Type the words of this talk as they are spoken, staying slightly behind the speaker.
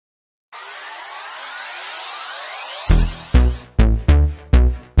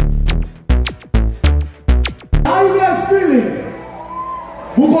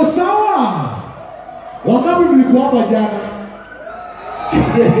Tuko sawa? Wangapi mlikuwa hapa jana?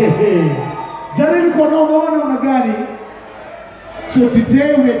 Jana ilikuwa na gani? So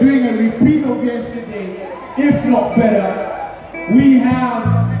today we are doing a repeat of yesterday, if not better. We have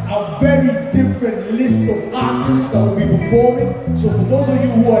a very different list of artists that will be performing. So for those of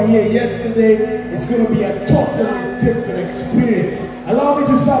you who are here yesterday, it's going to be a totally different experience. Allow me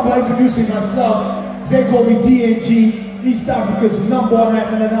to start by introducing myself. They call me DNG. East Africa's #1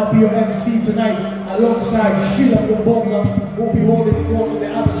 admin, and I'll be your MC tonight alongside Sheila Boboka, who will be holding forth on the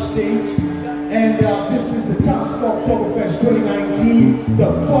other stage. And this is the Tusker Oktobafest 2019, the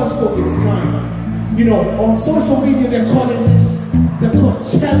first of its kind. You know, on social media they're calling this the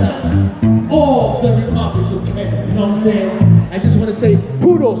Coachella of the Republic of Kenya. You know what I'm saying? I just want to say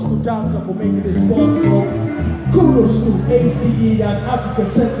kudos to Tusker for making this possible. Kudos to ACE, that's Africa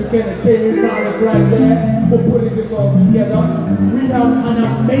Centric Entertainment product right there, for putting this all together. We have an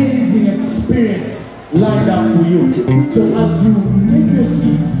amazing experience lined up for you. So as you take your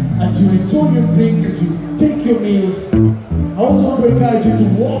seats, as you enjoy your drinks, as you take your meals, I also want to encourage you to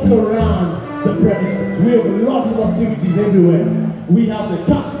walk around the premises. We have lots of activities everywhere. We have the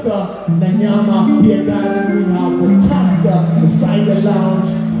Tusker Nanyama Beer Garden, we have the Tusker Cider Lounge,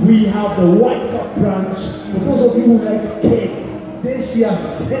 we have the White Cup Brunch. For those of you who like cake, this year's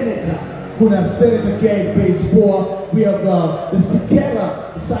Senator, who has Senator Cake Base 4. We have the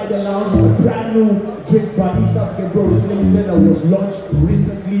Sikera Cider Lounge. It's a brand new drink by East African Brothers Limited that was launched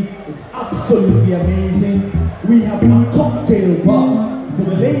recently. It's absolutely amazing. We have a cocktail bar for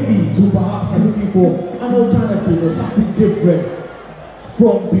the ladies who perhaps are looking for an alternative or something different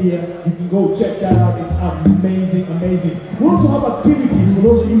from beer. You can go check that out. It's amazing, amazing. We also have activities for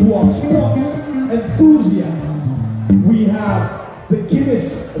those of you who are sports enthusiasts. We have the Guinness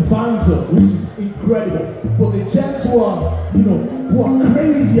Vanzo, which is incredible. For the gents who are, who are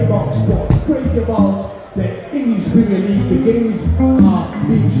crazy about sports, crazy about the English Premier League, the games are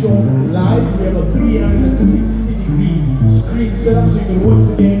being shown live. We have a 360-degree screen set up so you can watch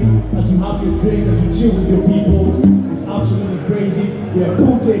the games as you have your drink, as you chill with your people. It's absolutely crazy. We have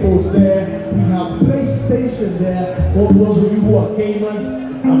pool tables there. We have PlayStation there. For those of you who are gamers,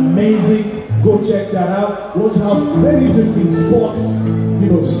 it's amazing. Go check that out. We also have very interesting sports,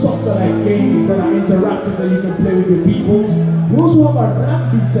 soccer-like games that are interactive that you can play with your people. We also have a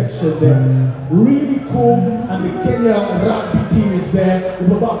rugby section there. Really cool. And the Kenya rugby team is there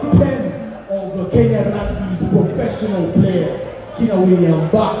with about 10 of the Kenya rugby's professional players. William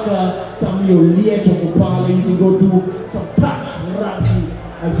Baka, Samuel Lieto Kupala. You can go do some touch rugby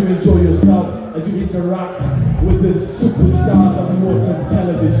as you enjoy yourself, as you interact with the superstars that we watch on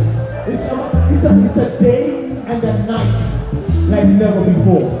television. It's a day and a night like never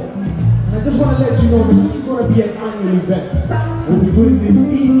before. And I just want to let you know that this is going to be an annual event. We'll be doing this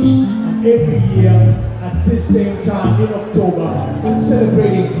each and every year at this same time in October,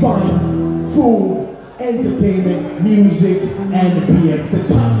 celebrating fun, food, entertainment, music, and beer. It's the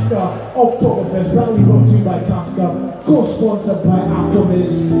Tusker Oktobafest, proudly brought to you by Tusker, co-sponsored by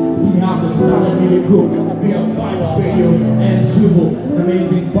Oktobafest. We have the Starlight Media Group, we have Vibes Radio and Swivel, an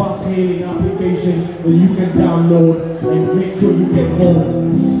amazing bus hailing application that you can download and make sure you get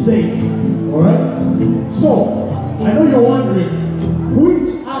home safe. Alright? So, I know you're wondering,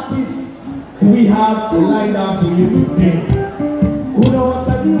 which artists do we have lined up for you today? Kuna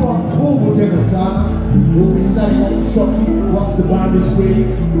wasanii wa nguvu tena sana. We'll be starting off shortly once the band is ready.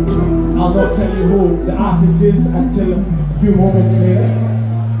 I'll not tell you who the artist is until a few moments later.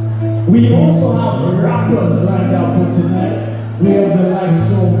 We also have rappers lined up for tonight. We have the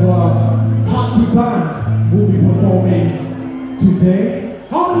likes of Happy Band who will be performing today.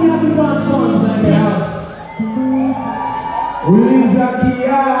 How many Happy Band fans are in the house? Uliza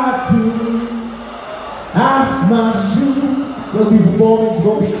kiatu, ask my shoe. They'll be performing, it's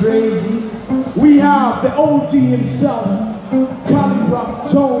gonna be crazy. We have the OG himself,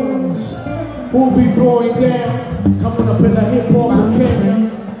 Calligraph Jones, who will be throwing down. Coming up in the hip-hop of Kenya,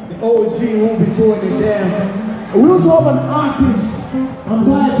 the OG will be throwing it down. We also have an artist,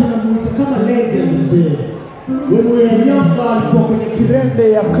 ambaye tunamuita kama legend mzee. When we were young, alikuwa kwenye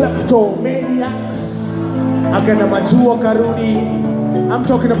kirende ya Kleptomaniacs, akaenda majua karudi. I'm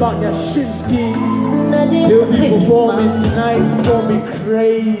talking about Nyashinsky. He'll be performing tonight. It's gonna be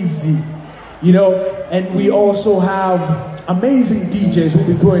crazy, and we also have amazing DJs who'll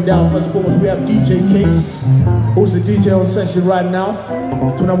be throwing down. First and foremost, we have DJ Case, who's the DJ on session right now.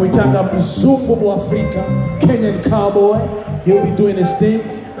 Tunamwitanga Mzungu wa Africa, Kenyan cowboy. He'll be doing his thing.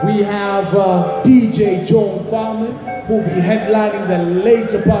 We have DJ John Farman, who'll be headlining the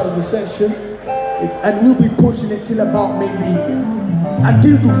later part of the session. And we'll be pushing it till about maybe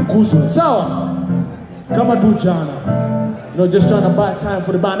until tufukuzwe. Sawa? Kama tu jana. You know, just trying to buy time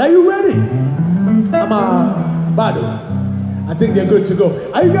for the band. Are you ready? Bado. I think they're good to go.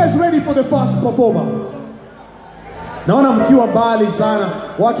 Are you guys ready for the first performer? Naona mkiwa mbali sana,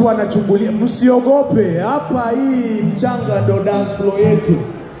 watu wanachungulia. Msiogope, hapa hii mchanga ndo dance floor yetu.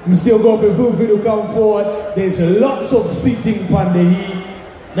 Msiogope, feel free to come forward. There's lots of seating pande hii.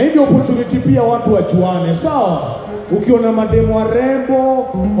 Na hii opportunity pia watu wajuane, sawa? Ukiona mademo warembo,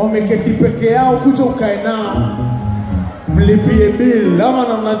 wameketi peke yao, kuja ukae nao. Mlipie bill, ama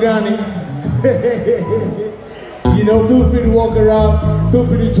namna gani? You know, feel free to walk around, feel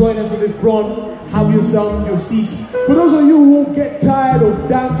free to join us in the front, have yourself your seats. For those of you who get tired of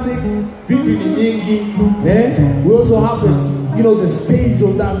dancing, we also have this, you know, the stage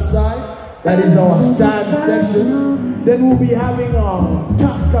on that side. That is our stand section. Then we'll be having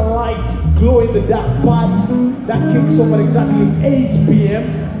Tusker light glow in the dark party. That kicks off at exactly 8 p.m.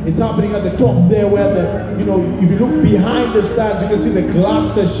 It's happening at the top there where if you look behind the stands, you can see the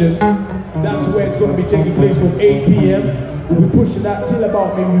glass session. That's where it's going to be taking place from 8 p.m. We'll be pushing that till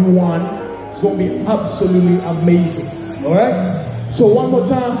about maybe 1. It's going to be absolutely amazing. Alright? So one more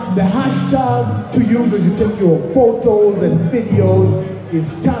time, the hashtag to use as you take your photos and videos is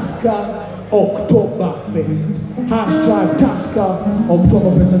Tusker Oktobafest. Hashtag Tusker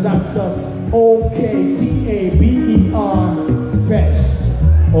Oktobafest. And that's OKTABER Fest.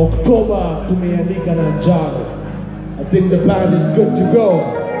 October tumeandika na njano. I think the band is good to go.